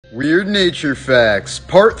Weird Nature Facts,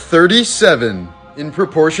 Part 37. In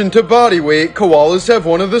proportion to body weight, koalas have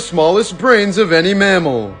one of the smallest brains of any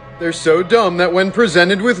mammal. They're so dumb that when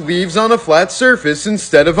presented with leaves on a flat surface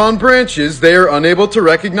instead of on branches, they are unable to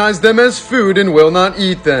recognize them as food and will not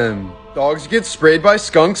eat them. Dogs get sprayed by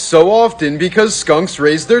skunks so often because skunks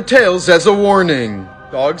raise their tails as a warning.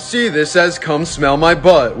 Dogs see this as "come smell my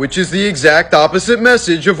butt," which is the exact opposite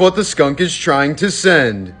message of what the skunk is trying to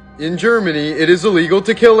send. In Germany, it is illegal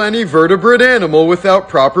to kill any vertebrate animal without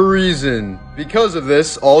proper reason. Because of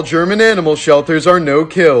this, all German animal shelters are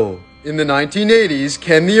no-kill. In the 1980s,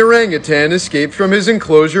 Ken the orangutan escaped from his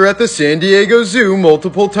enclosure at the San Diego Zoo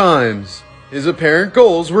multiple times. His apparent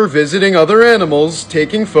goals were visiting other animals,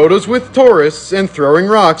 taking photos with tourists, and throwing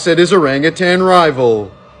rocks at his orangutan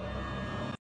rival.